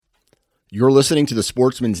You're listening to the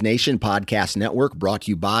Sportsman's Nation Podcast Network, brought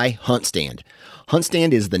to you by HuntStand.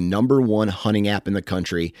 HuntStand is the #1 hunting app in the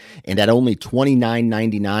country, and at only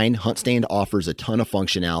 $29.99, HuntStand offers a ton of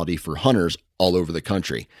functionality for hunters all over the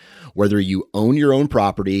country. Whether you own your own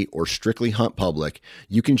property or strictly hunt public,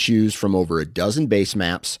 you can choose from over a dozen base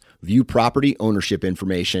maps, view property ownership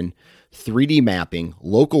information, 3D mapping,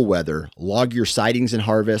 local weather, log your sightings and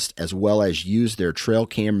harvest, as well as use their trail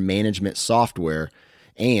cam management software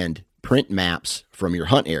and print maps from your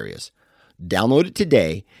hunt areas. Download it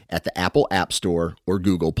today at the Apple App Store or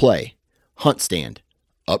Google Play. HuntStand.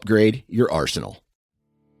 Upgrade your arsenal.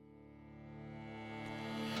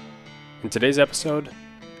 In today's episode,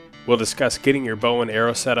 we'll discuss getting your bow and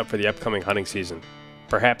arrow set up for the upcoming hunting season.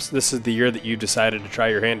 Perhaps this is the year that you decided to try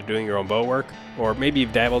your hand at doing your own bow work, or maybe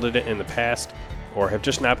you've dabbled in it in the past, or have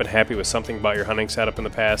just not been happy with something about your hunting setup in the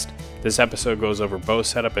past. This episode goes over bow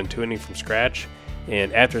setup and tuning from scratch.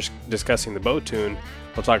 And after discussing the bow tune,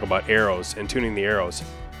 we'll talk about arrows and tuning the arrows.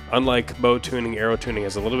 Unlike bow tuning, arrow tuning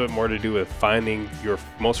has a little bit more to do with finding your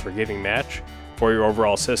most forgiving match for your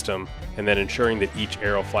overall system and then ensuring that each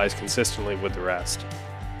arrow flies consistently with the rest.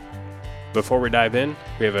 Before we dive in,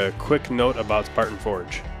 we have a quick note about Spartan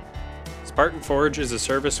Forge. Spartan Forge is a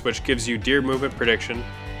service which gives you deer movement prediction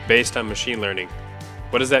based on machine learning.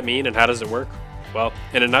 What does that mean and how does it work? Well,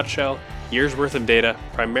 in a nutshell, years worth of data,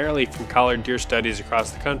 primarily from collared deer studies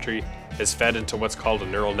across the country, is fed into what's called a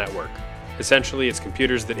neural network. Essentially, it's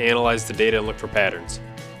computers that analyze the data and look for patterns.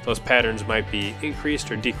 Those patterns might be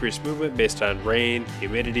increased or decreased movement based on rain,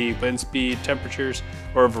 humidity, wind speed, temperatures,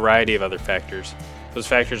 or a variety of other factors. Those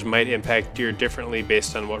factors might impact deer differently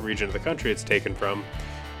based on what region of the country it's taken from,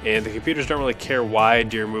 and the computers don't really care why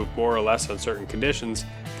deer move more or less on certain conditions.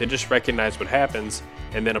 They just recognize what happens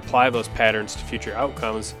and then apply those patterns to future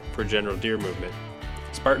outcomes for general deer movement.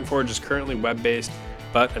 Spartan Forge is currently web-based,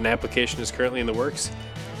 but an application is currently in the works,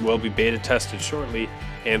 will be beta tested shortly,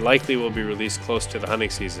 and likely will be released close to the hunting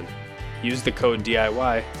season. Use the code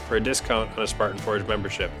DIY for a discount on a Spartan Forge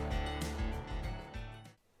membership.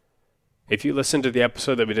 If you listened to the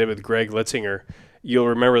episode that we did with Greg Litzinger, you'll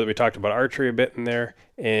remember that we talked about archery a bit in there,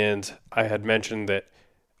 and I had mentioned that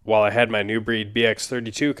while I had my new breed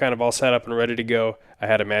BX32 kind of all set up and ready to go, I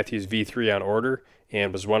had a Mathews V3 on order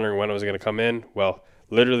and was wondering when it was going to come in. Well,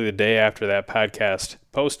 literally the day after that podcast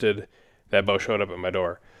posted, that bow showed up at my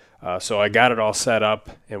door. So I got it all set up,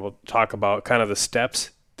 and we'll talk about kind of the steps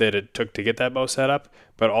that it took to get that bow set up.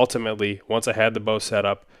 But ultimately, once I had the bow set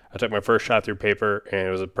up, I took my first shot through paper, and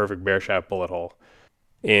it was a perfect bear shot bullet hole.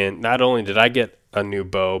 And not only did I get a new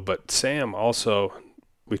bow, but Sam also,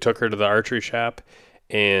 we took her to the archery shop,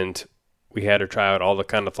 and we had her try out all the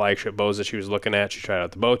kind of flagship bows that she was looking at. She tried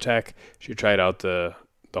out the Bowtech, she tried out the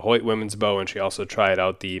Hoyt women's bow, and she also tried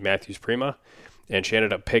out the Mathews Prima. And she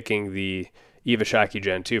ended up picking the Eva Shockey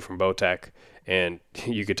Gen 2 from Bowtech. And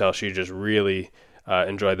you could tell she just really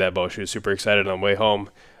enjoyed that bow. She was super excited on the way home.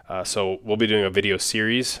 So we'll be doing a video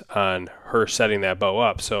series on her setting that bow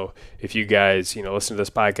up. So if you guys, listen to this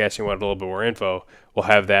podcast and you want a little bit more info, we'll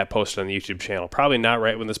have that posted on the YouTube channel. Probably not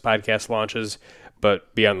right when this podcast launches,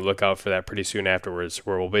 but be on the lookout for that pretty soon afterwards,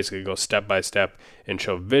 where we'll basically go step by step and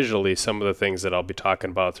show visually some of the things that I'll be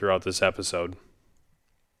talking about throughout this episode.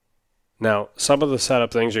 Now, some of the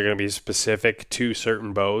setup things are going to be specific to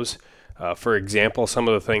certain bows. For example, some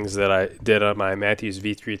of the things that I did on my Mathews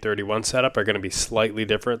V331 setup are going to be slightly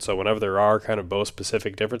different. So whenever there are kind of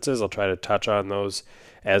bow-specific differences, I'll try to touch on those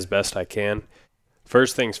as best I can.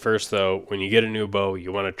 First things first, though, when you get a new bow,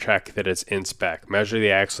 you want to check that it's in spec. Measure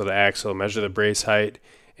the axle to axle, measure the brace height,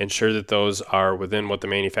 ensure that those are within what the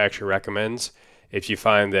manufacturer recommends. If you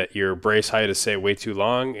find that your brace height is, say, way too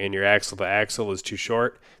long and your axle to axle is too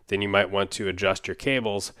short, then you might want to adjust your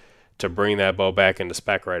cables to bring that bow back into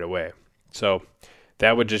spec right away. So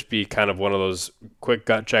that would just be kind of one of those quick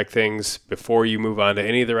gut check things before you move on to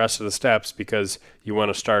any of the rest of the steps, because you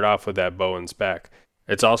want to start off with that bow in spec.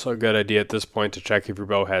 It's also a good idea at this point to check if your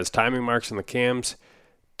bow has timing marks in the cams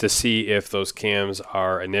to see if those cams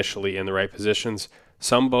are initially in the right positions.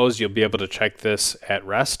 Some bows you'll be able to check this at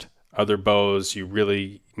rest. Other bows you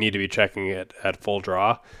really need to be checking it at full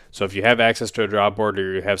draw. So if you have access to a draw board,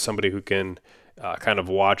 or you have somebody who can kind of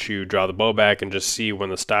watch you draw the bow back and just see when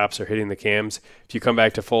the stops are hitting the cams, if you come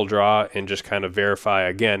back to full draw and just kind of verify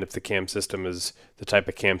again if the cam system is the type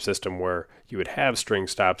of cam system where you would have string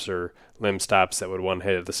stops or limb stops that would one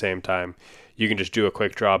hit at the same time, you can just do a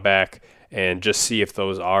quick draw back and just see if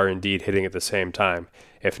those are indeed hitting at the same time.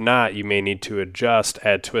 If not, you may need to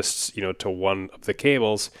add twists, to one of the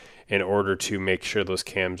cables in order to make sure those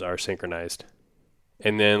cams are synchronized.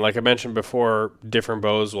 And then, like I mentioned before, different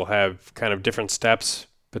bows will have kind of different steps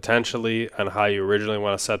potentially on how you originally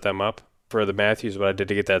want to set them up. For the Mathews, what I did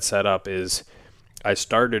to get that set up is I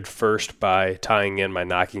started first by tying in my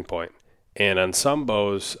nocking point. And on some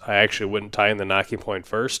bows, I actually wouldn't tie in the nocking point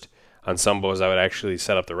first. On some bows, I would actually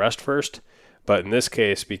set up the rest first. But in this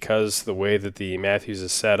case, because the way that the Mathews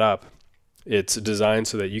is set up, it's designed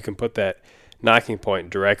so that you can put that nocking point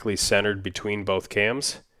directly centered between both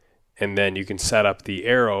cams, and then you can set up the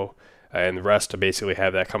arrow and the rest to basically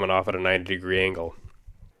have that coming off at a 90-degree angle.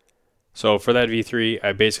 So for that V3,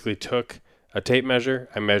 I basically took a tape measure.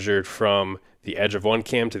 I measured from the edge of one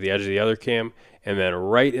cam to the edge of the other cam, and then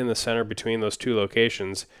right in the center between those two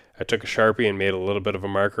locations, I took a Sharpie and made a little bit of a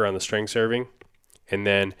marker on the string serving, and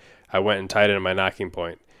then I went and tied it in my nocking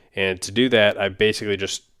point. And to do that, I basically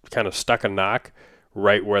just kind of stuck a knock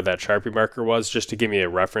right where that Sharpie marker was, just to give me a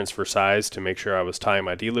reference for size to make sure I was tying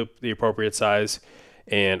my D-loop the appropriate size.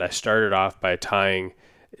 And I started off by tying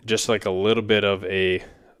just like a little bit of a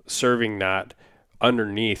serving knot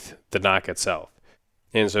underneath the knock itself.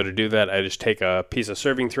 And so to do that, I just take a piece of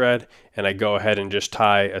serving thread and I go ahead and just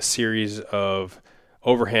tie a series of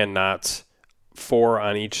overhand knots, 4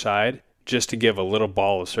 on each side, just to give a little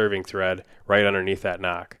ball of serving thread right underneath that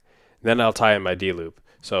knock. Then I'll tie in my D-loop.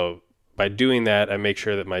 So by doing that, I make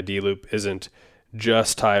sure that my D-loop isn't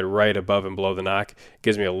just tied right above and below the knock. It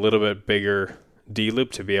gives me a little bit bigger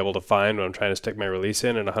D-loop to be able to find when I'm trying to stick my release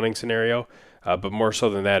in a hunting scenario. But more so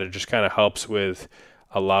than that, it just kind of helps with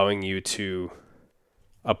allowing you to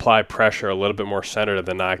apply pressure a little bit more centered to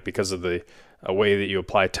the knock because of the way that you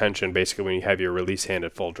apply tension basically when you have your release hand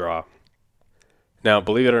at full draw. Now,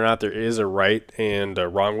 believe it or not, there is a right and a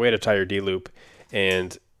wrong way to tie your D-loop,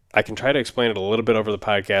 and I can try to explain it a little bit over the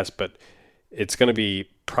podcast, but it's going to be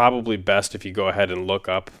probably best if you go ahead and look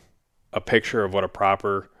up a picture of what a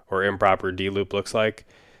proper or improper D-loop looks like.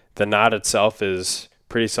 The knot itself is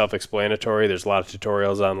pretty self-explanatory. There's a lot of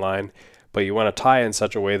tutorials online, but you want to tie in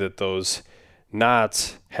such a way that those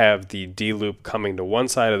knots have the D-loop coming to one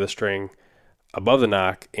side of the string above the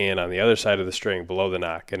knock and on the other side of the string below the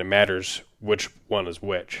knock. And it matters which one is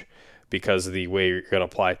which because of the way you're going to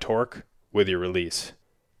apply torque with your release.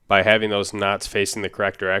 By having those knots facing the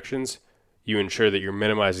correct directions, you ensure that you're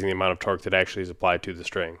minimizing the amount of torque that actually is applied to the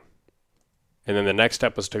string. And then the next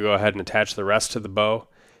step was to go ahead and attach the rest to the bow.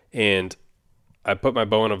 And I put my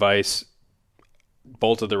bow in a vise,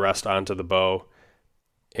 bolted the rest onto the bow,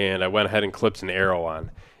 and I went ahead and clipped an arrow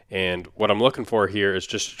on. And what I'm looking for here is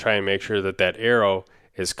just to try and make sure that that arrow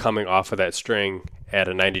is coming off of that string at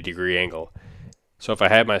a 90-degree angle. So if I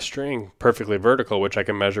had my string perfectly vertical, which I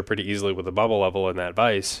can measure pretty easily with a bubble level in that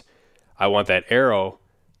vise, I want that arrow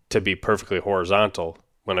to be perfectly horizontal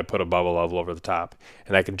when I put a bubble level over the top.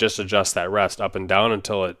 And I can just adjust that rest up and down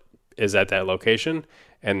until it is at that location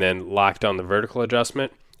and then lock down the vertical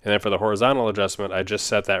adjustment. And then for the horizontal adjustment, I just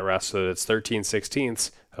set that rest so that it's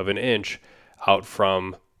 13/16 of an inch out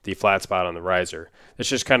from the flat spot on the riser. It's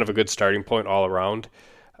just kind of a good starting point all around.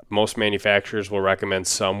 Most manufacturers will recommend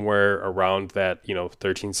somewhere around that,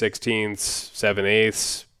 13/16,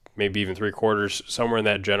 7/8, maybe even 3/4, somewhere in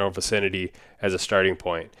that general vicinity as a starting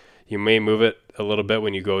point. You may move it a little bit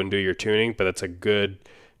when you go and do your tuning, but it's a good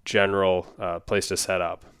general place to set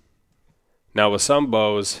up. Now with some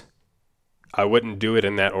bows, I wouldn't do it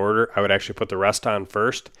in that order. I would actually put the rest on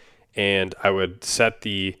first, and I would set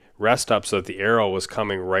the rest up so that the arrow was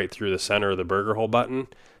coming right through the center of the burger hole button.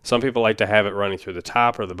 Some people like to have it running through the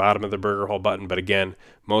top or the bottom of the burger hole button, but again,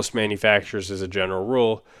 most manufacturers as a general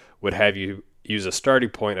rule would have you use a starting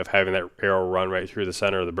point of having that arrow run right through the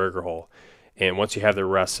center of the burger hole. And once you have the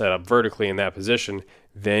rest set up vertically in that position,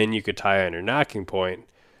 then you could tie on your nocking point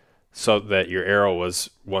so that your arrow was,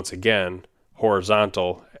 once again,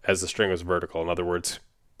 horizontal as the string was vertical. In other words,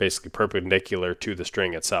 basically perpendicular to the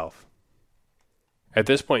string itself. At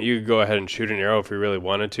this point, you could go ahead and shoot an arrow if you really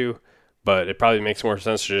wanted to, but it probably makes more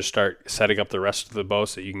sense to just start setting up the rest of the bow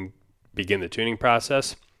so you can begin the tuning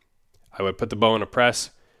process. I would put the bow in a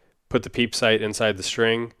press, put the peep sight inside the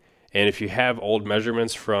string, and if you have old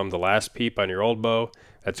measurements from the last peep on your old bow,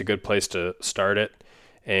 that's a good place to start it.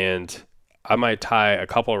 And I might tie a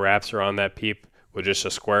couple of wraps around that peep with just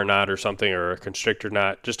a square knot or something, or a constrictor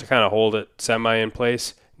knot, just to kind of hold it semi in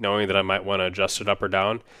place, knowing that I might want to adjust it up or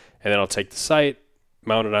down. And then I'll take the sight,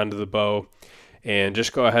 mount it onto the bow, and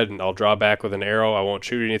just go ahead and I'll draw back with an arrow. I won't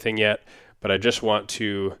shoot anything yet, but I just want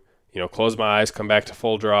to, close my eyes, come back to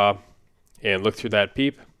full draw, and look through that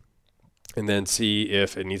peep, and then see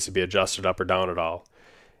if it needs to be adjusted up or down at all.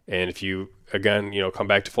 And if you, again, come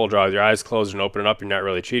back to full draw with your eyes closed and open it up, you're not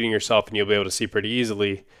really cheating yourself, and you'll be able to see pretty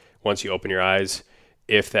easily once you open your eyes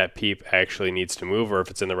if that peep actually needs to move or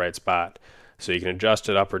if it's in the right spot. So you can adjust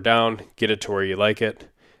it up or down, get it to where you like it,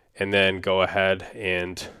 and then go ahead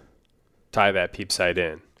and tie that peep sight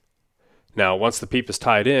in. Now, once the peep is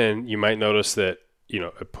tied in, you might notice that,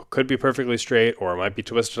 it could be perfectly straight or it might be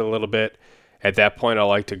twisted a little bit. At that point, I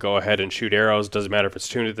like to go ahead and shoot arrows. Doesn't matter if it's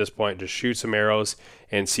tuned at this point, just shoot some arrows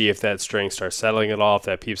and see if that string starts settling at all, if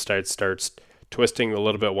that peep sight starts twisting a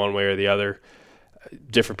little bit one way or the other.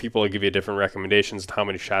 Different people will give you different recommendations on how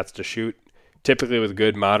many shots to shoot. Typically with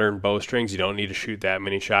good modern bowstrings, you don't need to shoot that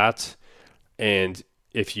many shots. And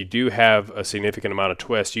if you do have a significant amount of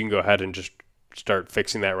twist, you can go ahead and just start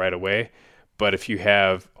fixing that right away. But if you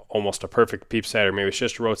have almost a perfect peep sight, or maybe it's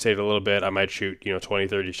just rotated a little bit, I might shoot 20,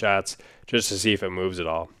 30 shots just to see if it moves at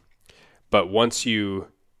all. But once you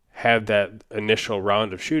have that initial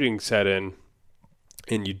round of shooting set in,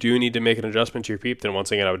 and you do need to make an adjustment to your peep, then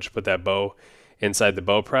once again I would just put that bow inside the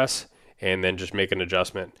bow press and then just make an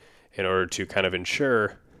adjustment in order to kind of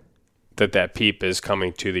ensure that that peep is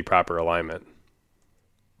coming to the proper alignment.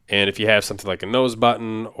 And if you have something like a nose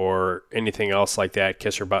button or anything else like that,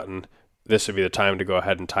 kisser button, this would be the time to go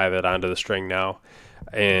ahead and tie that onto the string now.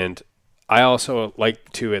 And I also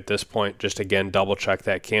like to, at this point, just again double check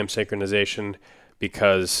that cam synchronization,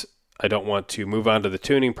 because I don't want to move on to the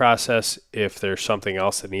tuning process if there's something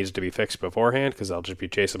else that needs to be fixed beforehand, because I'll just be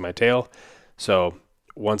chasing my tail. So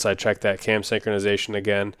once I check that cam synchronization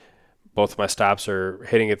again, both my stops are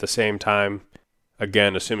hitting at the same time.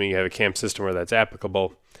 Again, assuming you have a cam system where that's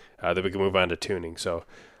applicable, then we can move on to tuning. So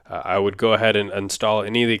I would go ahead and install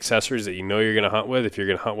any of the accessories that you're going to hunt with. If you're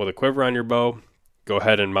going to hunt with a quiver on your bow, go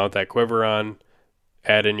ahead and mount that quiver on,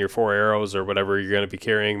 add in your 4 arrows or whatever you're going to be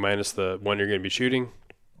carrying minus the one you're going to be shooting,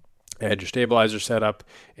 add your stabilizer setup,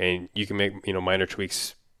 and you can make minor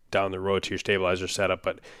tweaks down the road to your stabilizer setup,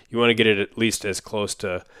 but you want to get it at least as close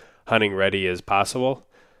to hunting ready as possible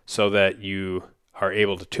so that you are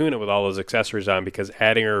able to tune it with all those accessories on, because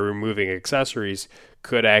adding or removing accessories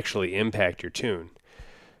could actually impact your tune.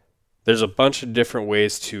 There's a bunch of different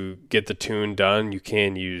ways to get the tune done. You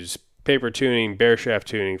can use paper tuning, bear shaft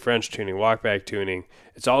tuning, French tuning, walkback tuning.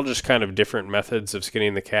 It's all just kind of different methods of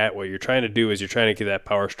skinning the cat. What you're trying to do is you're trying to get that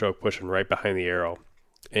power stroke pushing right behind the arrow.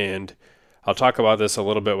 And I'll talk about this a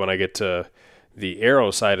little bit when I get to the arrow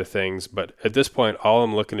side of things, but at this point, all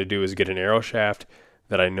I'm looking to do is get an arrow shaft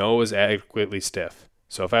that I know is adequately stiff.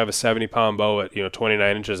 So if I have a 70-pound bow at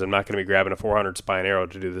 29 inches, I'm not going to be grabbing a 400 spine arrow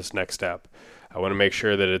to do this next step. I want to make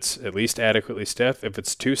sure that it's at least adequately stiff. If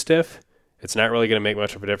it's too stiff, it's not really going to make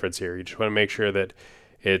much of a difference here. You just want to make sure that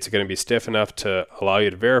it's going to be stiff enough to allow you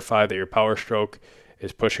to verify that your power stroke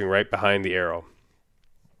is pushing right behind the arrow.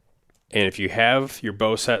 And if you have your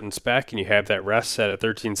bow set in spec and you have that rest set at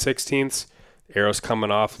 13/16, the arrow's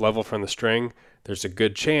coming off level from the string, there's a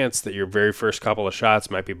good chance that your very first couple of shots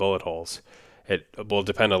might be bullet holes. It will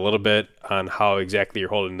depend a little bit on how exactly you're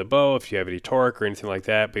holding the bow, if you have any torque or anything like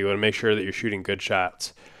that, but you want to make sure that you're shooting good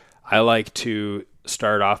shots. I like to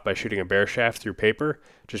start off by shooting a bear shaft through paper,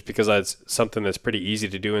 just because that's something that's pretty easy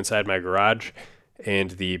to do inside my garage,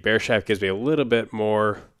 and the bear shaft gives me a little bit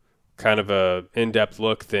more kind of a in-depth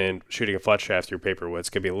look than shooting a fletch shaft through paper wood. It's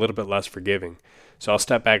going to be a little bit less forgiving. So I'll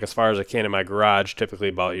step back as far as I can in my garage, typically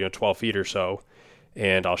about 12 feet or so,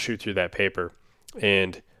 and I'll shoot through that paper.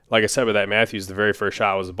 And like I said with that Matthews, the very first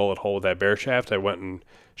shot was a bullet hole with that bear shaft. I went and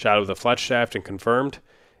shot it with a fletch shaft and confirmed,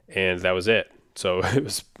 and that was it. So it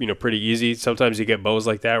was pretty easy. Sometimes you get bows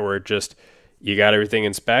like that where it just, you got everything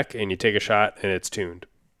in spec and you take a shot and it's tuned.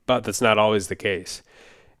 But that's not always the case.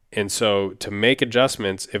 And so to make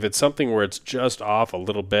adjustments, if it's something where it's just off a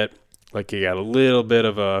little bit, like you got a little bit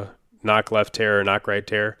of a knock left tear or knock right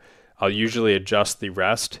tear, I'll usually adjust the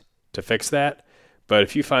rest to fix that. But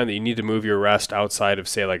if you find that you need to move your rest outside of,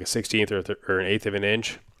 say, like a 16th or an 1/8 of an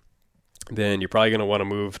inch, then you're probably going to want to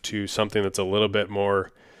move to something that's a little bit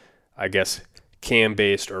more, I guess,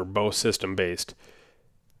 cam-based or bow system-based.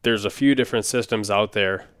 There's a few different systems out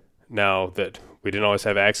there now that we didn't always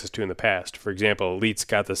have access to in the past. For example, Elite's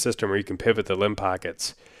got the system where you can pivot the limb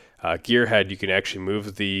pockets. Gearhead, you can actually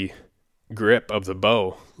move the grip of the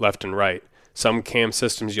bow left and right. Some cam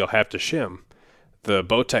systems you'll have to shim. The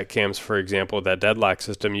Bowtech cams, for example, that deadlock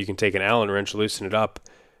system, you can take an Allen wrench, loosen it up,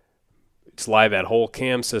 slide that whole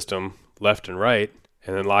cam system left and right,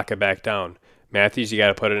 and then lock it back down. Matthews, you got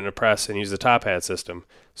to put it in a press and use the top hat system.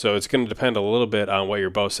 So it's going to depend a little bit on what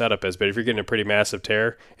your bow setup is, but if you're getting a pretty massive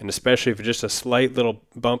tear, and especially if just a slight little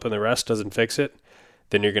bump in the rest doesn't fix it,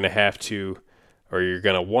 then you're going to have to, or you're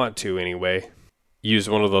going to want to anyway, use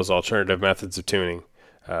one of those alternative methods of tuning.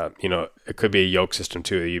 It could be a yoke system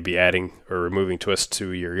too. You'd be adding or removing twists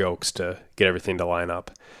to your yokes to get everything to line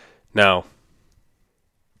up. Now,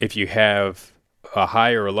 if you have a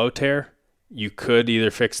high or a low tear, You could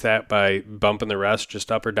either fix that by bumping the rest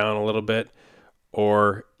just up or down a little bit,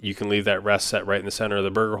 or you can leave that rest set right in the center of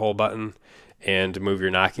the burger hole button and move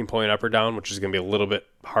your knocking point up or down, which is going to be a little bit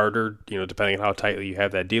harder, depending on how tightly you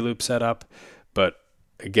have that D-loop set up. But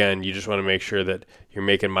again, you just want to make sure that you're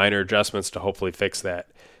making minor adjustments to hopefully fix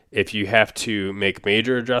that. If you have to make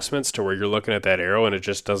major adjustments to where you're looking at that arrow and it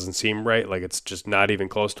just doesn't seem right, like it's just not even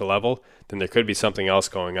close to level, then there could be something else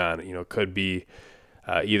going on. It could be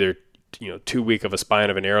either too weak of a spine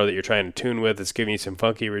of an arrow that you're trying to tune with that's giving you some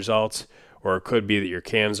funky results, or it could be that your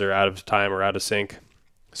cams are out of time or out of sync.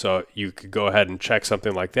 So you could go ahead and check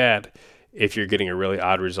something like that if you're getting a really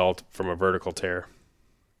odd result from a vertical tear.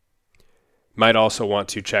 Might also want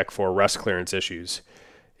to check for rest clearance issues.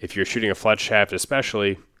 If you're shooting a fletch shaft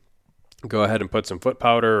especially, go ahead and put some foot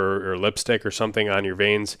powder or lipstick or something on your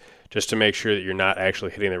vanes just to make sure that you're not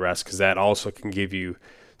actually hitting the rest, because that also can give you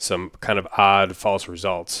some kind of odd false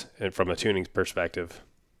results from a tuning perspective.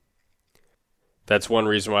 That's one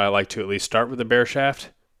reason why I like to at least start with the bare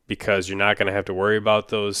shaft, because you're not going to have to worry about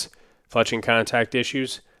those fletching contact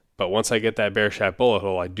issues. But once I get that bare shaft bullet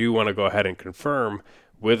hole, I do want to go ahead and confirm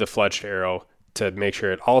with a fletched arrow to make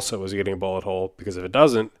sure it also is getting a bullet hole, because if it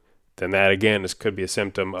doesn't, then that again could be a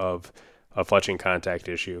symptom of a fletching contact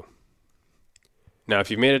issue. Now, if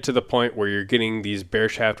you've made it to the point where you're getting these bare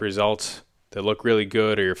shaft results that look really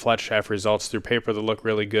good, or your fletch shaft results through paper that look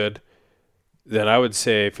really good, then I would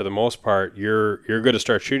say for the most part, you're good to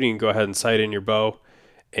start shooting. Go ahead and sight in your bow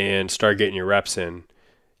and start getting your reps in.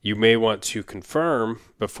 You may want to confirm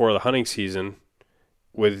before the hunting season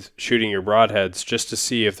with shooting your broadheads just to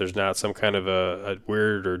see if there's not some kind of a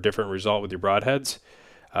weird or different result with your broadheads,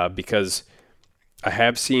 because I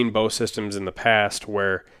have seen bow systems in the past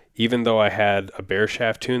where even though I had a bare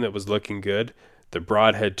shaft tune that was looking good, the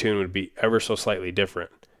broadhead tune would be ever so slightly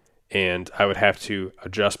different, and I would have to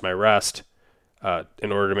adjust my rest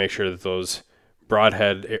in order to make sure that those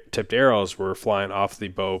broadhead tipped arrows were flying off the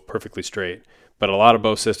bow perfectly straight. But a lot of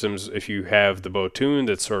bow systems, if you have the bow tuned,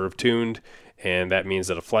 it's sort of tuned, and that means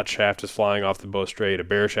that a fletch shaft is flying off the bow straight, a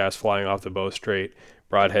bare shaft is flying off the bow straight,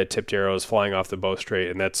 broadhead tipped arrows flying off the bow straight,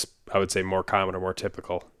 and that's, I would say, more common or more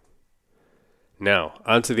typical. Now,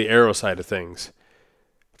 onto the arrow side of things.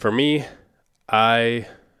 For me, I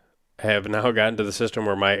have now gotten to the system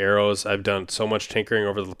where my arrows, I've done so much tinkering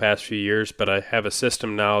over the past few years, but I have a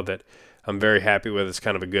system now that I'm very happy with. It's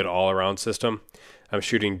kind of a good all-around system. I'm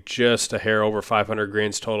shooting just a hair over 500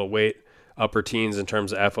 grains total weight, upper teens in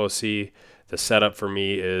terms of FOC. The setup for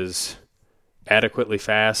me is adequately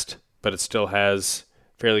fast, but it still has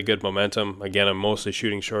fairly good momentum. Again, I'm mostly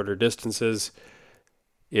shooting shorter distances.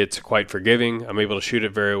 It's quite forgiving. I'm able to shoot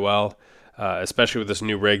it very well, especially with this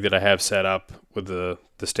new rig that I have set up with the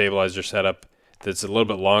stabilizer setup. That's a little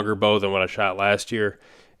bit longer bow than what I shot last year,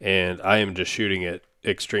 and I am just shooting it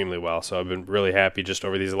extremely well. So I've been really happy just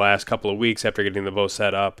over these last couple of weeks after getting the bow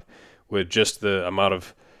set up with just the amount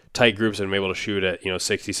of tight groups I'm able to shoot at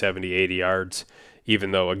 60, 70, 80 yards,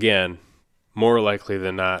 even though, again, more likely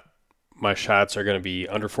than not, my shots are going to be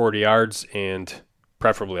under 40 yards and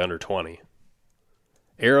preferably under 20.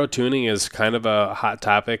 Arrow tuning is kind of a hot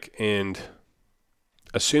topic, and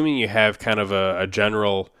assuming you have kind of a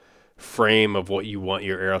general frame of what you want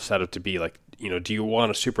your arrow setup to be, like, do you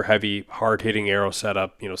want a super heavy, hard-hitting arrow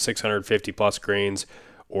setup, 650 plus grains,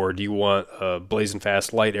 or do you want a blazing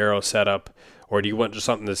fast light arrow setup, or do you want just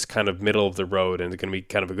something that's kind of middle of the road and it's going to be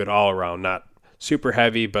kind of a good all-around, not super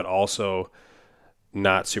heavy, but also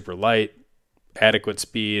not super light, adequate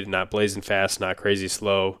speed, not blazing fast, not crazy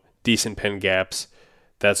slow, decent pin gaps,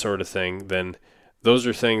 that sort of thing? Then those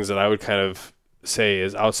are things that I would kind of say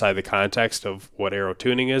is outside the context of what arrow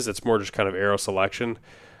tuning is. It's more just kind of arrow selection.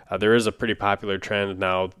 There is a pretty popular trend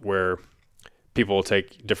now where people will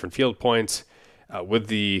take different field points with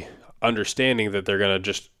the understanding that they're going to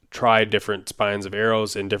just try different spines of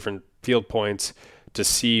arrows and different field points to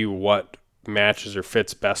see what matches or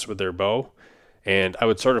fits best with their bow. And I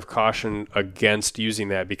would sort of caution against using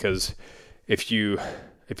that, because if you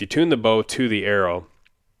tune the bow to the arrow,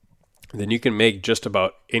 then you can make just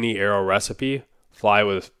about any arrow recipe fly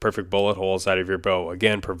with perfect bullet holes out of your bow,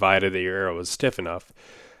 again, provided that your arrow is stiff enough.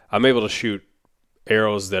 I'm able to shoot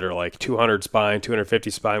arrows that are like 200 spine, 250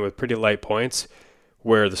 spine with pretty light points,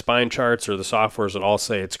 where the spine charts or the softwares would all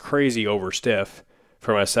say it's crazy over stiff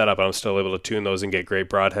for my setup. I'm still able to tune those and get great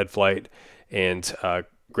broadhead flight and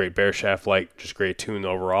great bare shaft flight, just great tune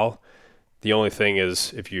overall. The only thing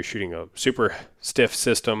is, if you're shooting a super stiff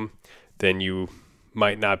system, then you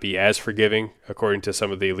might not be as forgiving, according to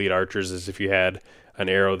some of the elite archers, as if you had an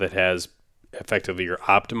arrow that has effectively your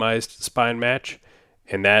optimized spine match.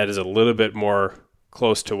 And that is a little bit more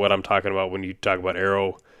close to what I'm talking about when you talk about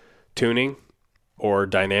arrow tuning or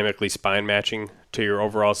dynamically spine matching to your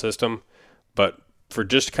overall system. But for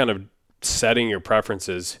just kind of setting your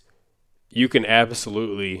preferences, you can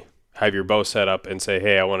absolutely have your bow set up and say,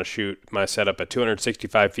 hey, I want to shoot my setup at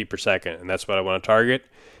 265 feet per second, and that's what I want to target.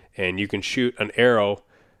 And you can shoot an arrow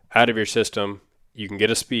out of your system. You can get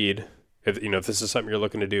a speed. If this is something you're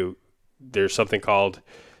looking to do, there's something called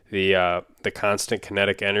the constant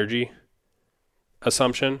kinetic energy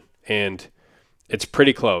assumption, and it's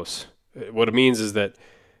pretty close. What it means is that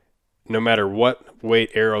no matter what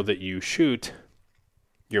weight arrow that you shoot,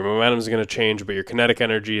 your momentum is going to change, but your kinetic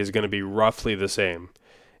energy is going to be roughly the same.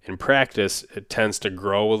 In practice, it tends to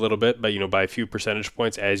grow a little bit, but by a few percentage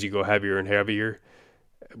points as you go heavier and heavier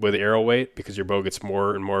with arrow weight, because your bow gets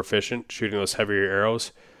more and more efficient shooting those heavier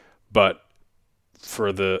arrows. But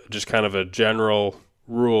for the just kind of a general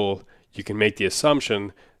rule, you can make the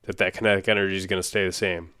assumption that kinetic energy is going to stay the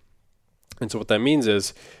same. And so what that means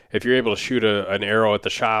is if you're able to shoot an arrow at the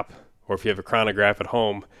shop, or if you have a chronograph at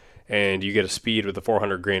home and you get a speed with a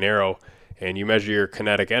 400 grain arrow and you measure your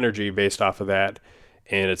kinetic energy based off of that,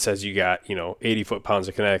 and it says you got 80 foot-pounds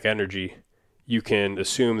of kinetic energy, you can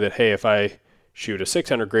assume that, hey, if I shoot a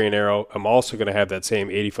 600 grain arrow, I'm also going to have that same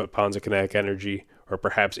 80 foot-pounds of kinetic energy, or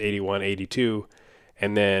perhaps 81, 82,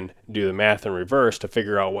 and then do the math in reverse to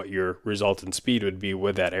figure out what your resultant speed would be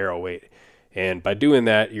with that arrow weight. And by doing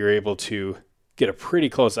that, you're able to get a pretty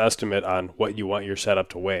close estimate on what you want your setup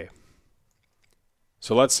to weigh.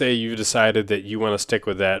 So let's say you've decided that you want to stick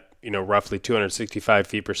with that, roughly 265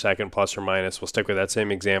 feet per second plus or minus. We'll stick with that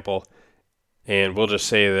same example. And we'll just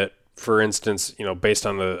say that, for instance, based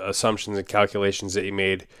on the assumptions and calculations that you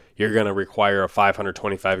made, you're going to require a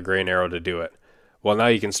 525 grain arrow to do it. Well, now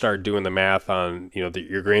you can start doing the math on,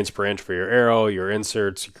 your grains per inch for your arrow, your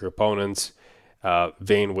inserts, your components,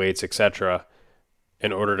 vane weights, etc.,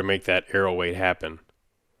 in order to make that arrow weight happen.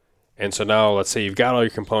 And so now let's say you've got all your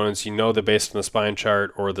components, that based on the spine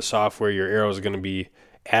chart or the software, your arrow is going to be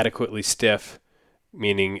adequately stiff,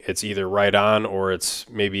 meaning it's either right on or it's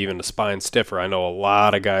maybe even a spine stiffer. I know a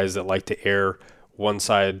lot of guys that like to err one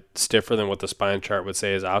side stiffer than what the spine chart would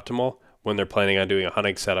say is optimal when they're planning on doing a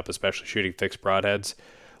hunting setup, especially shooting fixed broadheads,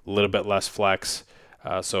 a little bit less flex.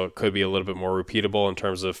 So it could be a little bit more repeatable in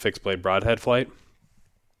terms of fixed blade broadhead flight.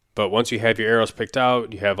 But once you have your arrows picked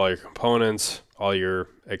out, you have all your components, all your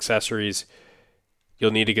accessories,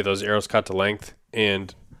 you'll need to get those arrows cut to length.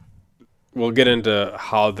 And we'll get into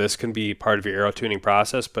how this can be part of your arrow tuning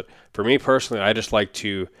process. But for me personally, I just like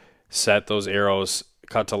to set those arrows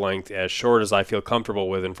cut to length as short as I feel comfortable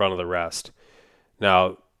with in front of the rest.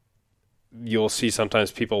 Now, you'll see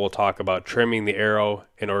sometimes people will talk about trimming the arrow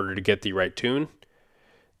in order to get the right tune.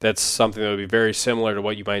 That's something that would be very similar to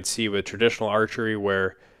what you might see with traditional archery,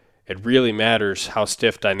 where it really matters how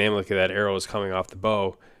stiff dynamically that arrow is coming off the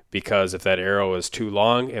bow, because if that arrow is too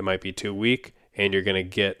long, it might be too weak, and you're going to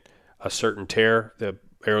get a certain tear. The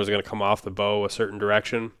arrow is going to come off the bow a certain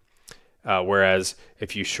direction. Whereas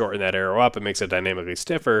if you shorten that arrow up, it makes it dynamically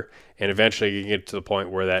stiffer, and eventually you can get to the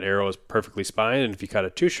point where that arrow is perfectly spined, and if you cut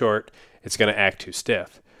it too short, it's going to act too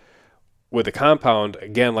stiff. With the compound,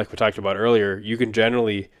 again, like we talked about earlier, you can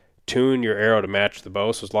generally tune your arrow to match the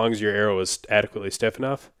bow, so as long as your arrow is adequately stiff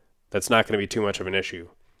enough, that's not going to be too much of an issue.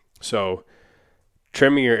 So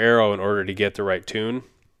trimming your arrow in order to get the right tune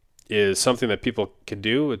is something that people can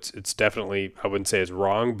do. It's definitely, I wouldn't say it's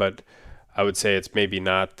wrong, but I would say it's maybe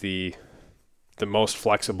not the most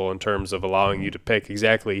flexible in terms of allowing you to pick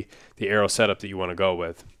exactly the arrow setup that you want to go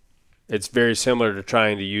with. It's very similar to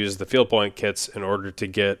trying to use the field point kits in order to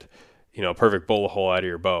get, a perfect bullet hole out of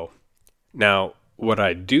your bow. Now, what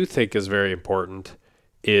I do think is very important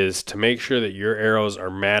is to make sure that your arrows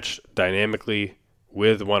are matched dynamically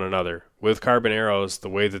with one another. With carbon arrows, the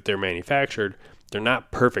way that they're manufactured, they're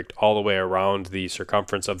not perfect all the way around the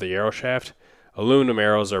circumference of the arrow shaft. Aluminum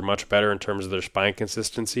arrows are much better in terms of their spine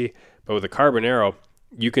consistency, but with a carbon arrow,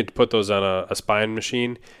 you can put those on a spine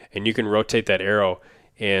machine and you can rotate that arrow,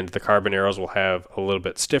 and the carbon arrows will have a little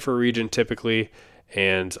bit stiffer region typically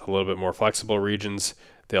and a little bit more flexible regions.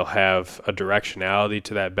 They'll have a directionality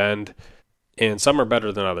to that bend, and some are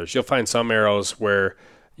better than others. You'll find some arrows where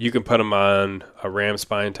you can put them on a ram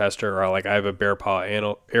spine tester, or like I have a bear paw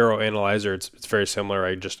arrow analyzer. It's very similar.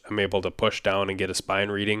 I'm able to push down and get a spine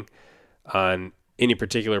reading on any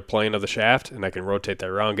particular plane of the shaft, and I can rotate that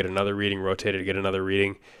around, get another reading, rotate it, get another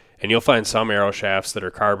reading. And you'll find some arrow shafts that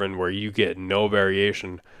are carbon where you get no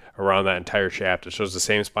variation around that entire shaft. It shows the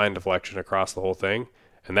same spine deflection across the whole thing,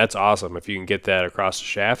 and that's awesome if you can get that across the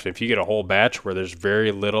shaft. If you get a whole batch where there's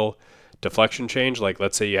very little deflection change, like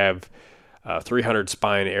let's say you have 300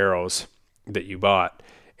 spine arrows that you bought,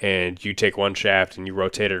 and you take one shaft and you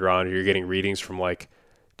rotate it around, and you're getting readings from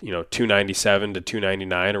 297 to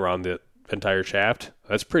 299 around the entire shaft.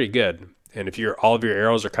 That's pretty good. And if all of your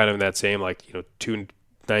arrows are kind of in that same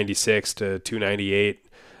 296 to 298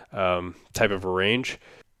 type of a range,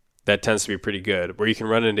 that tends to be pretty good. Where you can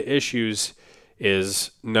run into issues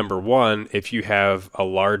is, number one, if you have a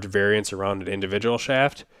large variance around an individual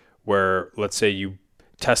shaft, where let's say you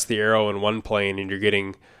test the arrow in one plane and you're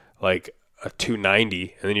getting like a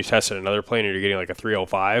 290, and then you test it in another plane and you're getting like a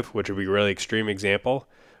 305, which would be a really extreme example,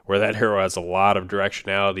 where that arrow has a lot of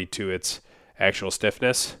directionality to its actual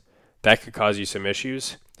stiffness. That could cause you some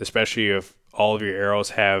issues, especially if all of your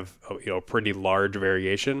arrows have pretty large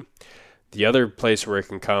variation. The other place where it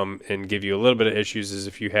can come and give you a little bit of issues is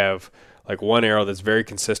if you have like one arrow that's very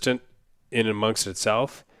consistent in amongst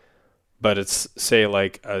itself, but it's say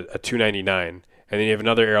like a 299, and then you have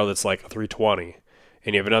another arrow that's like a 320,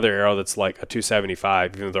 and you have another arrow that's like a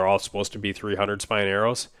 275, even though they're all supposed to be 300 spine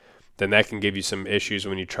arrows, then that can give you some issues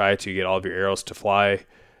when you try to get all of your arrows to fly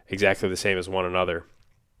exactly the same as one another.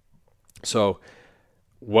 So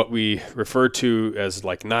what we refer to as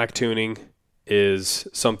like nock tuning is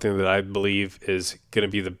something that I believe is going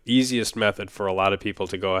to be the easiest method for a lot of people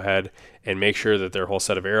to go ahead and make sure that their whole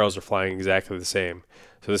set of arrows are flying exactly the same.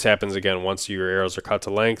 So this happens again once your arrows are cut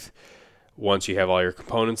to length, once you have all your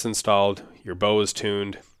components installed, your bow is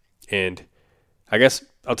tuned, and I guess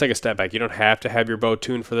I'll take a step back. You don't have to have your bow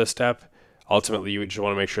tuned for this step. Ultimately, you just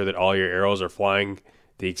want to make sure that all your arrows are flying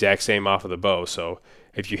the exact same off of the bow. So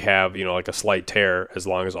if you have, like a slight tear, as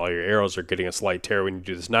long as all your arrows are getting a slight tear when you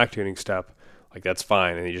do this nock tuning step, like that's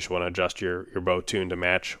fine, and you just want to adjust your bow tune to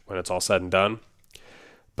match when it's all said and done.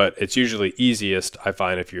 But it's usually easiest, I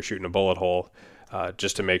find, if you're shooting a bullet hole,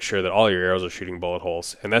 just to make sure that all your arrows are shooting bullet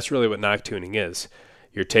holes. And that's really what nock tuning is.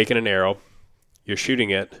 You're taking an arrow, you're shooting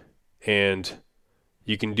it, and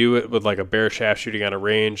you can do it with like a bare shaft shooting on a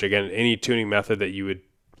range. Again, any tuning method that you would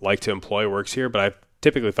like to employ works here, but I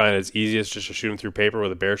typically find it's easiest just to shoot them through paper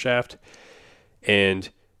with a bare shaft. And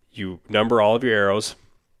you number all of your arrows,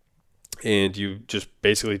 and you just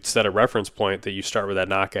basically set a reference point that you start with that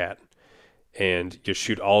nock at. And you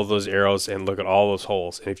shoot all of those arrows and look at all those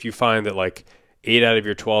holes. And if you find that like 8 out of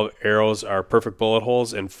your 12 arrows are perfect bullet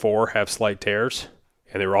holes and 4 have slight tears,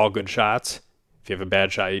 and they were all good shots, if you have a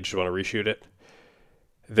bad shot, you just want to reshoot it,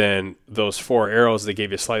 then those 4 arrows that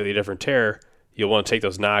gave you a slightly different tear, you'll want to take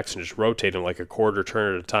those nocks and just rotate them like a quarter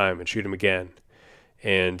turn at a time and shoot them again.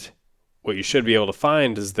 And what you should be able to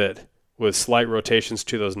find is that with slight rotations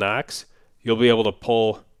to those nocks, you'll be able to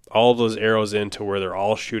pull all of those arrows into where they're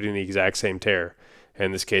all shooting the exact same tear.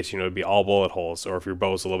 In this case, it'd be all bullet holes, or if your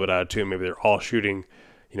bow's a little bit out of tune, maybe they're all shooting,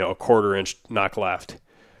 a quarter-inch nock left.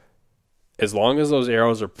 As long as those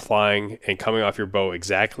arrows are flying and coming off your bow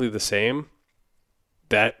exactly the same,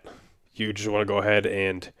 that you just want to go ahead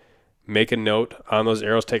and make a note on those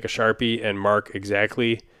arrows, take a Sharpie, and mark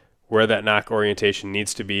exactly where that nock orientation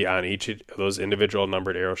needs to be on each of those individual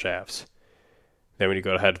numbered arrow shafts. Then when you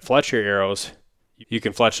go ahead and fletch your arrows, you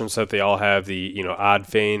can fletch them so that they all have the odd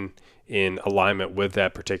fein in alignment with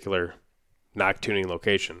that particular nock tuning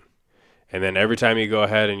location. And then every time you go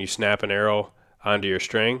ahead and you snap an arrow onto your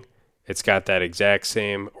string, it's got that exact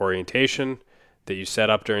same orientation that you set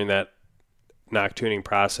up during that nock tuning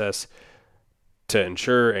process to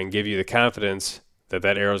ensure and give you the confidence that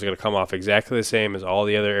that arrow is going to come off exactly the same as all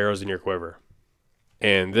the other arrows in your quiver.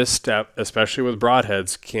 And this step, especially with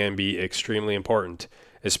broadheads, can be extremely important,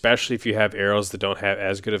 especially if you have arrows that don't have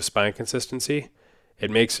as good of spine consistency. It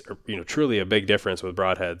makes truly a big difference with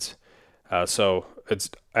broadheads. So it's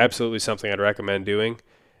absolutely something I'd recommend doing.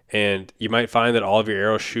 And you might find that all of your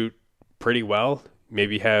arrows shoot pretty well.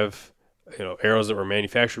 Maybe you have arrows that were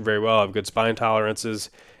manufactured very well, have good spine tolerances,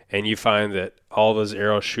 and you find that all those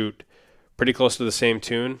arrows shoot pretty close to the same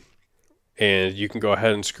tune. And you can go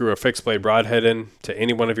ahead and screw a fixed blade broadhead in to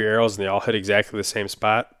any one of your arrows, and they all hit exactly the same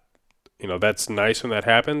spot. That's nice when that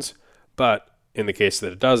happens, but in the case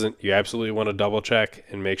that it doesn't, you absolutely want to double check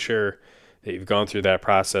and make sure that you've gone through that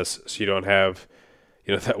process, so you don't have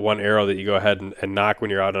that one arrow that you go ahead and knock when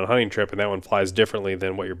you're out on a hunting trip, and that one flies differently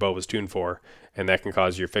than what your bow was tuned for, and that can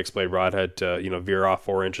cause your fixed blade broadhead to veer off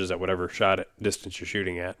 4 inches at whatever shot distance you're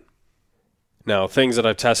shooting at. Now, things that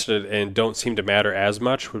I've tested and don't seem to matter as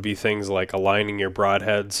much would be things like aligning your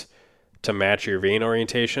broadheads to match your vein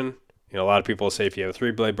orientation. A lot of people say if you have a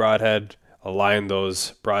 3-blade broadhead, align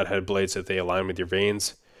those broadhead blades that they align with your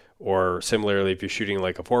veins. Or similarly, if you're shooting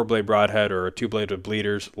like a 4-blade broadhead or a 2-blade with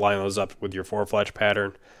bleeders, line those up with your 4-fletch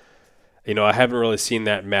pattern. I haven't really seen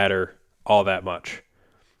that matter all that much.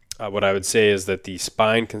 What I would say is that the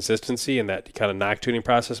spine consistency and that kind of nock tuning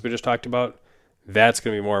process we just talked about, that's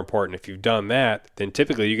going to be more important. If you've done that, then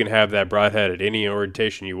typically you can have that broadhead at any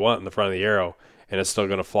orientation you want in the front of the arrow, and it's still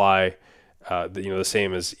going to fly the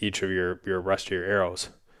same as each of your rest of your arrows.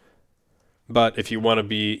 But if you want to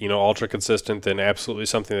be ultra consistent, then absolutely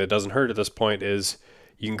something that doesn't hurt at this point is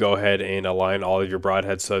you can go ahead and align all of your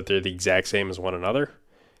broadheads so that they're the exact same as one another.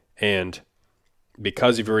 And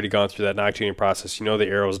because you've already gone through that nock tuning process, the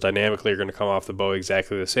arrows dynamically are going to come off the bow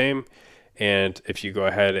exactly the same. And if you go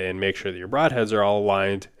ahead and make sure that your broadheads are all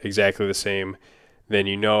aligned exactly the same, then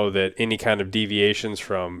you know that any kind of deviations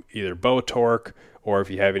from either bow torque or if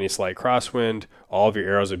you have any slight crosswind, all of your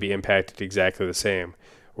arrows would be impacted exactly the same.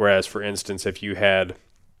 Whereas, for instance, if you had,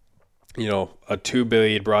 a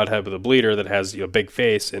two-blade broadhead with a bleeder that has a big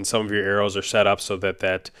face, and some of your arrows are set up so that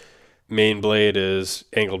that main blade is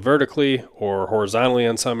angled vertically or horizontally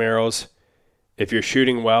on some arrows, if you're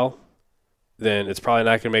shooting well, then it's probably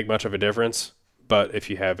not going to make much of a difference. But if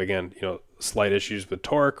you have, again, slight issues with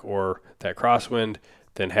torque or that crosswind,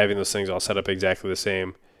 then having those things all set up exactly the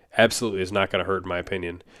same absolutely is not going to hurt, in my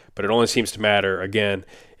opinion. But it only seems to matter, again,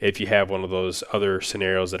 if you have one of those other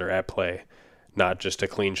scenarios that are at play, not just a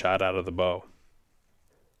clean shot out of the bow.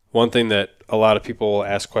 One thing that a lot of people will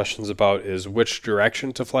ask questions about is which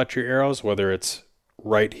direction to fletch your arrows, whether it's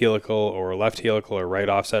right helical or left helical or right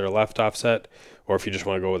offset or left offset, or if you just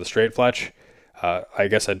want to go with a straight fletch. I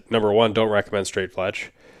guess number one, don't recommend straight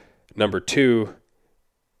fletch. Number two,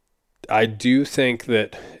 I do think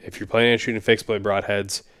that if you're planning on shooting fixed blade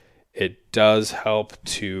broadheads, it does help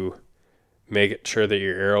to make it sure that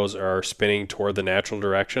your arrows are spinning toward the natural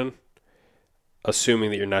direction. Assuming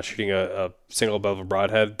that you're not shooting a single bevel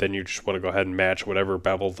broadhead, then you just want to go ahead and match whatever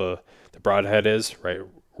bevel the broadhead is, right?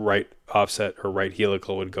 Right offset or right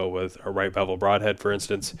helical would go with a right bevel broadhead, for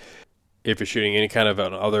instance. If you're shooting any kind of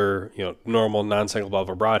an other, normal non-single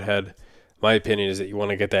bevel broadhead, my opinion is that you want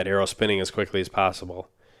to get that arrow spinning as quickly as possible.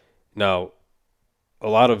 Now, a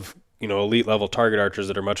lot of, elite level target archers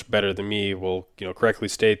that are much better than me will, correctly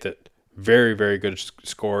state that very, very good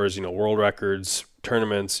scores, world records,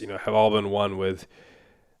 tournaments, have all been won with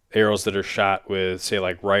arrows that are shot with, say,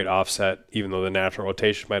 like right offset, even though the natural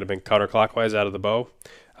rotation might have been counterclockwise out of the bow.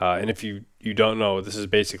 And if you don't know, this is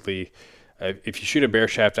basically, if you shoot a bear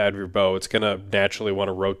shaft out of your bow, it's going to naturally want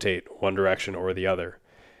to rotate one direction or the other.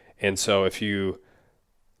 And so if you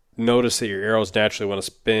notice that your arrows naturally want to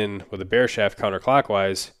spin with a bear shaft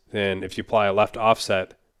counterclockwise, then if you apply a left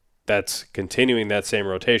offset, that's continuing that same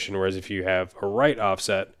rotation. Whereas if you have a right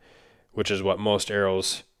offset, which is what most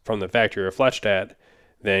arrows from the factory are fletched at,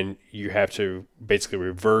 then you have to basically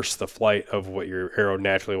reverse the flight of what your arrow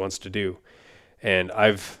naturally wants to do. And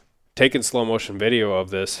I've taken slow motion video of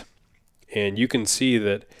this, and you can see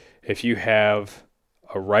that if you have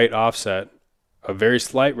a right offset, a very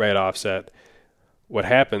slight right offset, what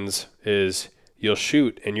happens is you'll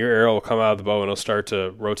shoot and your arrow will come out of the bow and it'll start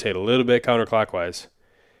to rotate a little bit counterclockwise,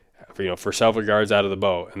 for several yards out of the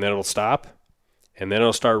bow, and then it'll stop, and then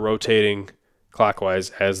it'll start rotating clockwise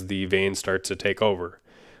as the vein starts to take over.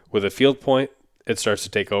 With a field point, it starts to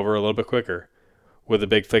take over a little bit quicker. With a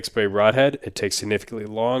big fixed blade broadhead, it takes significantly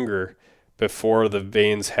longer before the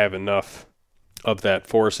veins have enough of that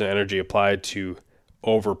force and energy applied to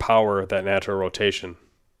overpower that natural rotation.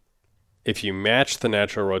 If you match the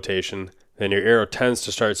natural rotation, then your arrow tends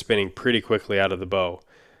to start spinning pretty quickly out of the bow.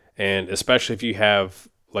 And especially if you have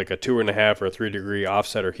like a 2.5 or 3 degree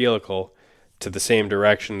offset or helical to the same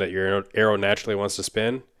direction that your arrow naturally wants to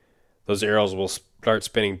spin, those arrows will start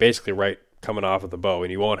spinning basically right coming off of the bow,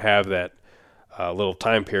 and you won't have that little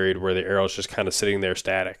time period where the arrow's just kind of sitting there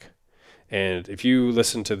static. And if you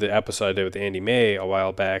listen to the episode I did with Andy May a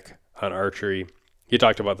while back on archery, he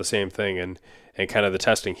talked about the same thing and kind of the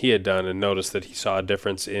testing he had done, and noticed that he saw a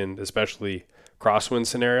difference in especially crosswind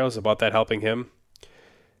scenarios, about that helping him.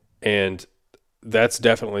 And that's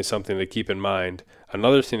definitely something to keep in mind.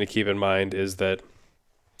 Another thing to keep in mind is that,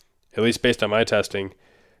 at least based on my testing,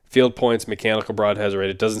 field points, mechanical broadheads, right,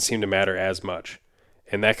 it doesn't seem to matter as much.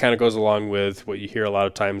 And that kind of goes along with what you hear a lot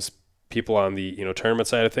of times people on the tournament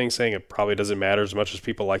side of things saying it probably doesn't matter as much as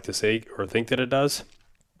people like to say or think that it does.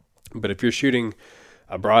 But if you're shooting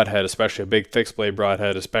a broadhead, especially a big fixed blade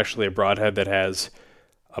broadhead, especially a broadhead that has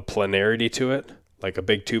a planarity to it, like a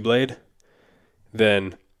big 2-blade,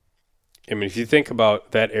 then, if you think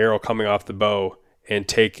about that arrow coming off the bow and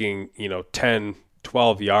taking, 10,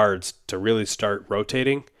 12 yards to really start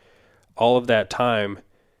rotating, all of that time,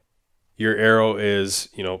 your arrow is,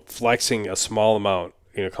 flexing a small amount.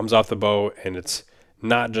 It comes off the bow and it's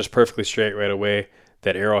not just perfectly straight right away.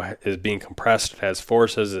 That arrow is being compressed. It has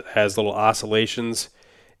forces. It has little oscillations.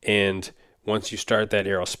 And once you start that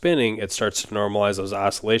arrow spinning, it starts to normalize those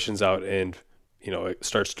oscillations out, and it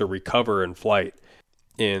starts to recover in flight.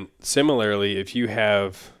 And similarly, if you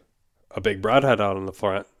have a big broadhead out on the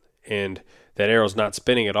front and that arrow's not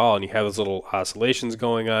spinning at all, and you have those little oscillations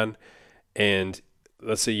going on, and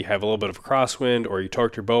let's say you have a little bit of a crosswind or you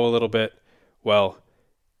torqued your bow a little bit, well,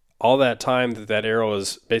 all that time that arrow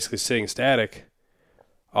is basically sitting static,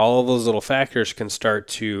 all of those little factors can start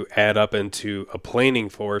to add up into a planing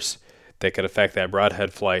force that could affect that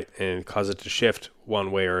broadhead flight and cause it to shift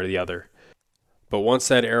one way or the other. But once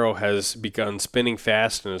that arrow has begun spinning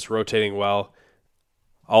fast and it's rotating well,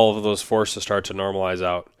 all of those forces start to normalize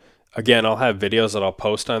out. Again, I'll have videos that I'll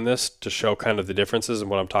post on this to show kind of the differences in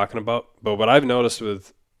what I'm talking about. But what I've noticed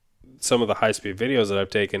with some of the high-speed videos that I've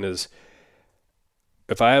taken is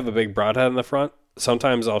if I have a big broadhead in the front,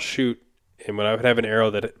 sometimes I'll shoot, and when I would have an arrow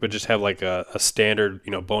that would just have like a standard,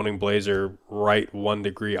 Boning Blazer right 1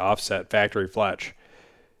 degree offset factory fletch,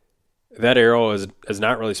 that arrow is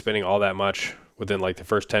not really spinning all that much within like the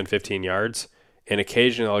first 10, 15 yards. And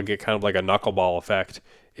occasionally I'll get kind of like a knuckleball effect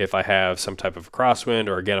if I have some type of crosswind,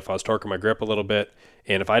 or again, if I was torquing my grip a little bit.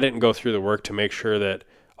 And if I didn't go through the work to make sure that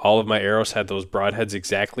all of my arrows had those broadheads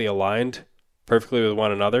exactly aligned perfectly with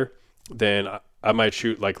one another, then I might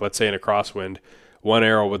shoot, like, let's say in a crosswind, one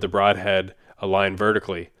arrow with the broadhead aligned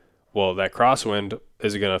vertically. Well, that crosswind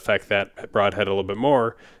is going to affect that broadhead a little bit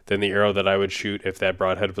more than the arrow that I would shoot if that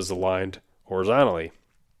broadhead was aligned horizontally.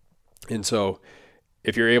 And so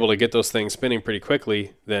if you're able to get those things spinning pretty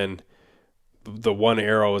quickly, then the one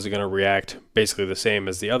arrow is going to react basically the same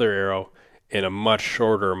as the other arrow in a much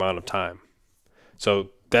shorter amount of time. So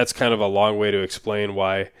that's kind of a long way to explain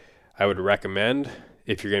why I would recommend,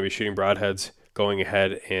 if you're going to be shooting broadheads, going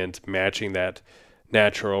ahead and matching that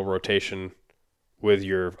natural rotation with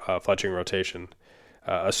your fletching rotation.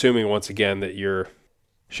 Assuming, once again, that you're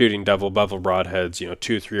shooting double bevel broadheads,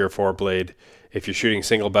 2, 3, or 4 blade. If you're shooting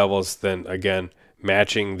single bevels, then again,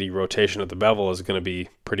 matching the rotation of the bevel is going to be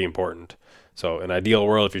pretty important. So in an ideal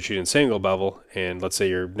world, if you're shooting single bevel, and let's say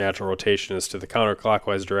your natural rotation is to the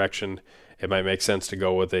counterclockwise direction, it might make sense to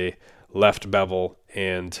go with a left bevel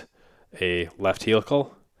and a left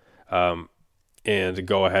helical, and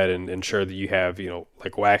go ahead and ensure that you have,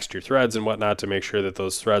 like waxed your threads and whatnot to make sure that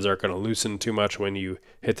those threads aren't going to loosen too much when you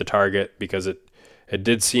hit the target, because it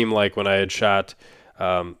did seem like when I had shot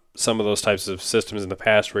some of those types of systems in the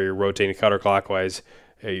past where you're rotating counterclockwise,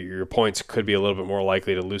 your points could be a little bit more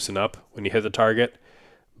likely to loosen up when you hit the target.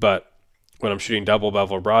 But when I'm shooting double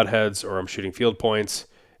bevel broadheads or I'm shooting field points,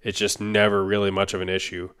 it's just never really much of an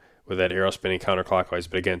issue with that arrow spinning counterclockwise.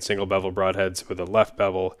 But again, single bevel broadheads with a left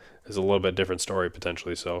bevel is a little bit different story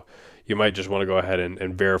potentially. So you might just want to go ahead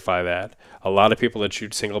and verify that. A lot of people that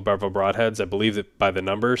shoot single bevel broadheads, I believe that by the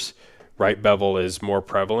numbers, right bevel is more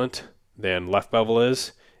prevalent than left bevel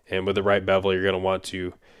is. And with the right bevel, you're going to want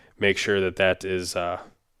to make sure that that is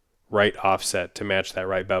right offset to match that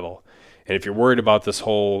right bevel. And if you're worried about this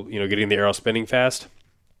whole, getting the arrow spinning fast,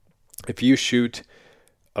 if you shoot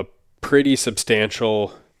a pretty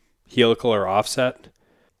substantial helical or offset,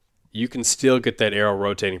 you can still get that arrow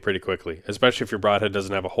rotating pretty quickly, especially if your broadhead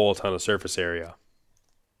doesn't have a whole ton of surface area.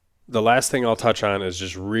 The last thing I'll touch on is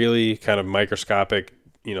just really kind of microscopic,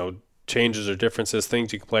 changes or differences,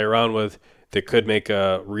 things you can play around with that could make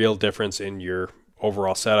a real difference in your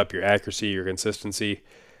overall setup, your accuracy, your consistency.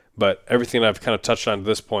 But everything I've kind of touched on to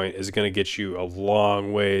this point is going to get you a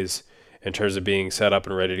long ways in terms of being set up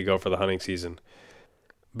and ready to go for the hunting season.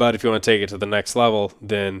 But if you want to take it to the next level,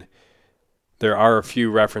 then there are a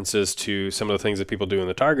few references to some of the things that people do in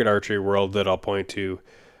the target archery world that I'll point to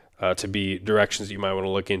be directions that you might want to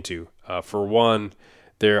look into. For one,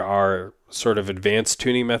 there are sort of advanced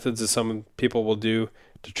tuning methods that some people will do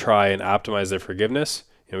to try and optimize their forgiveness.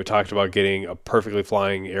 We talked about getting a perfectly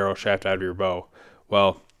flying arrow shaft out of your bow.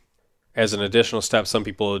 Well, as an additional step, some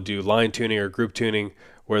people do line tuning or group tuning,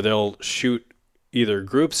 where they'll shoot either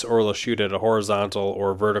groups or they'll shoot at a horizontal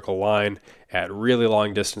or vertical line at really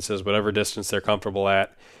long distances, whatever distance they're comfortable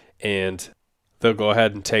at, and they'll go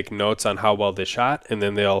ahead and take notes on how well they shot, and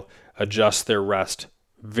then they'll adjust their rest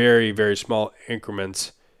very, very small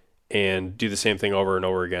increments and do the same thing over and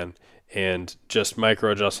over again, and just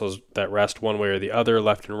micro adjust that rest one way or the other,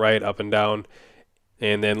 left and right, up and down,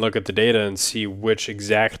 and then look at the data and see which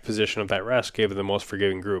exact position of that rest gave the most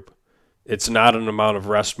forgiving group. It's not an amount of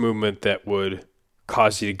rest movement that would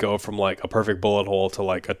cause you to go from like a perfect bullet hole to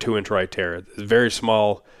like a 2-inch right tear. It's very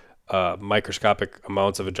small, microscopic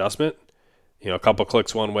amounts of adjustment. A couple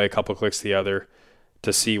clicks one way, a couple clicks the other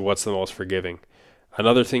to see what's the most forgiving.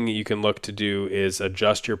 Another thing that you can look to do is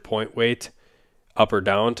adjust your point weight up or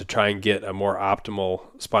down to try and get a more optimal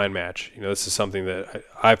spine match. This is something that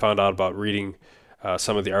I found out about reading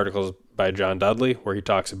some of the articles by John Dudley, where he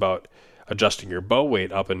talks about adjusting your bow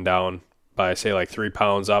weight up and down by, say, like 3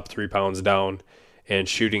 pounds up, 3 pounds down, and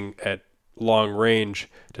shooting at long range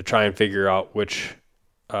to try and figure out which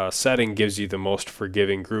setting gives you the most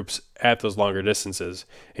forgiving groups at those longer distances.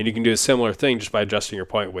 And you can do a similar thing just by adjusting your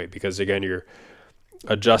point weight, because again, you're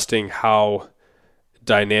adjusting how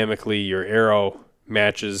dynamically your arrow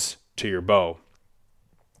matches to your bow.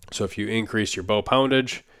 So if you increase your bow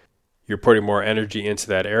poundage, you're putting more energy into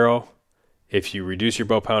that arrow. If you reduce your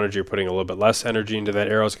bow poundage, you're putting a little bit less energy into that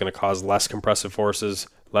arrow. It's going to cause less compressive forces,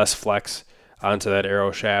 less flex onto that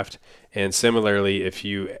arrow shaft. And similarly, if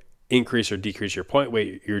you increase or decrease your point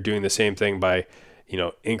weight, you're doing the same thing by,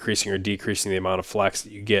 increasing or decreasing the amount of flex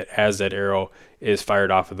that you get as that arrow is fired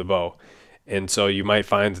off of the bow. And so you might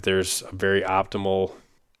find that there's a very optimal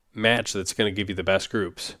match that's going to give you the best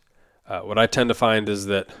groups. What I tend to find is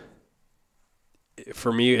that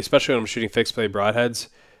for me, especially when I'm shooting fixed blade broadheads,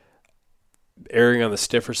 erring on the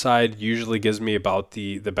stiffer side usually gives me about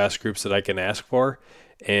the best groups that I can ask for,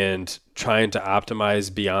 and trying to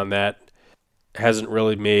optimize beyond that hasn't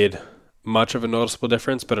really made much of a noticeable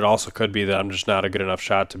difference, but it also could be that I'm just not a good enough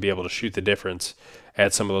shot to be able to shoot the difference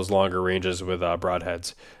at some of those longer ranges with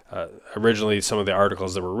broadheads. Originally, some of the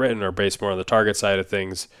articles that were written are based more on the target side of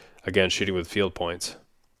things, again, shooting with field points.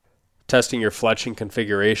 Testing your fletching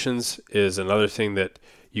configurations is another thing that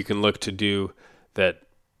you can look to do that,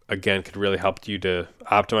 again, could really help you to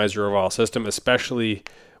optimize your overall system, especially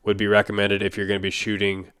would be recommended if you're going to be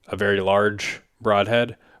shooting a very large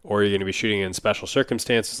broadhead, or you're going to be shooting in special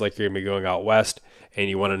circumstances, like you're going to be going out west and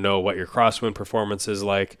you want to know what your crosswind performance is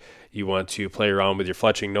like. You want to play around with your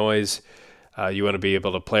fletching noise. You want to be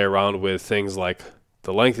able to play around with things like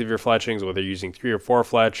the length of your fletchings, whether you're using 3 or 4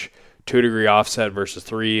 fletch, 2 degree offset versus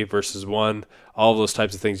 3 versus 1, all of those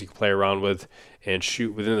types of things you can play around with and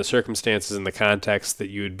shoot within the circumstances and the context that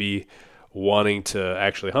you would be wanting to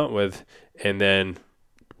actually hunt with, and then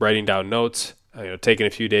writing down notes, taking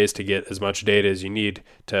a few days to get as much data as you need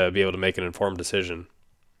to be able to make an informed decision.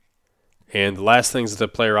 And the last things to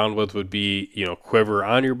play around with would be, quiver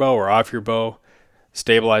on your bow or off your bow,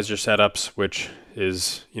 stabilizer setups, which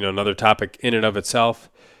is, another topic in and of itself,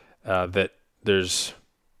 that there's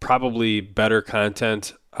probably better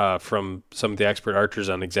content from some of the expert archers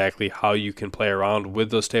on exactly how you can play around with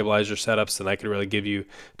those stabilizer setups than I could really give you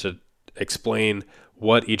to explain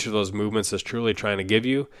what each of those movements is truly trying to give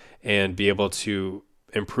you, and be able to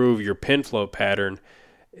improve your pin float pattern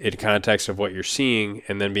in context of what you're seeing,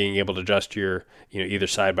 and then being able to adjust your, either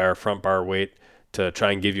side bar or front bar weight to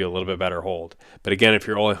try and give you a little bit better hold. But again, if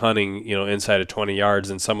you're only hunting, inside of 20 yards,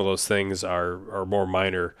 then some of those things are more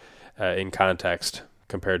minor in context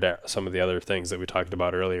compared to some of the other things that we talked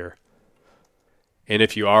about earlier. And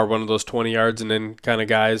if you are one of those 20 yards and in kind of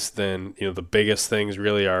guys, then, the biggest things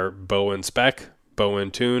really are bow and spec, bow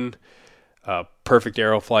and tune, perfect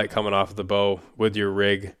arrow flight coming off of the bow with your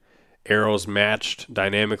rig, arrows matched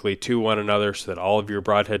dynamically to one another so that all of your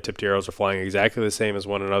broadhead tipped arrows are flying exactly the same as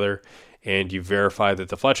one another, and you verify that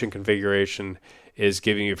the fletching configuration is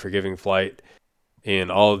giving you forgiving flight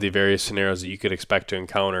in all of the various scenarios that you could expect to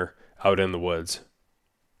encounter out in the woods.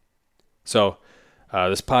 So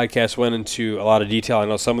this podcast went into a lot of detail. I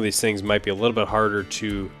know some of these things might be a little bit harder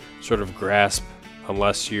to sort of grasp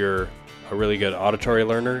unless you're a really good auditory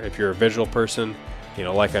learner. If you're a visual person,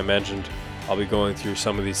 like I mentioned, I'll be going through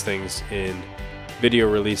some of these things in video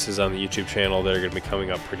releases on the YouTube channel that are going to be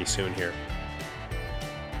coming up pretty soon here.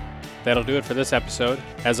 That'll do it for this episode.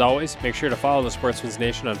 As always, make sure to follow the Sportsman's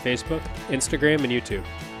Nation on Facebook, Instagram, and YouTube.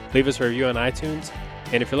 Leave us a review on iTunes.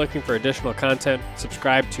 And if you're looking for additional content,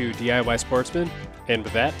 subscribe to DIY Sportsman. And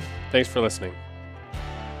with that, thanks for listening.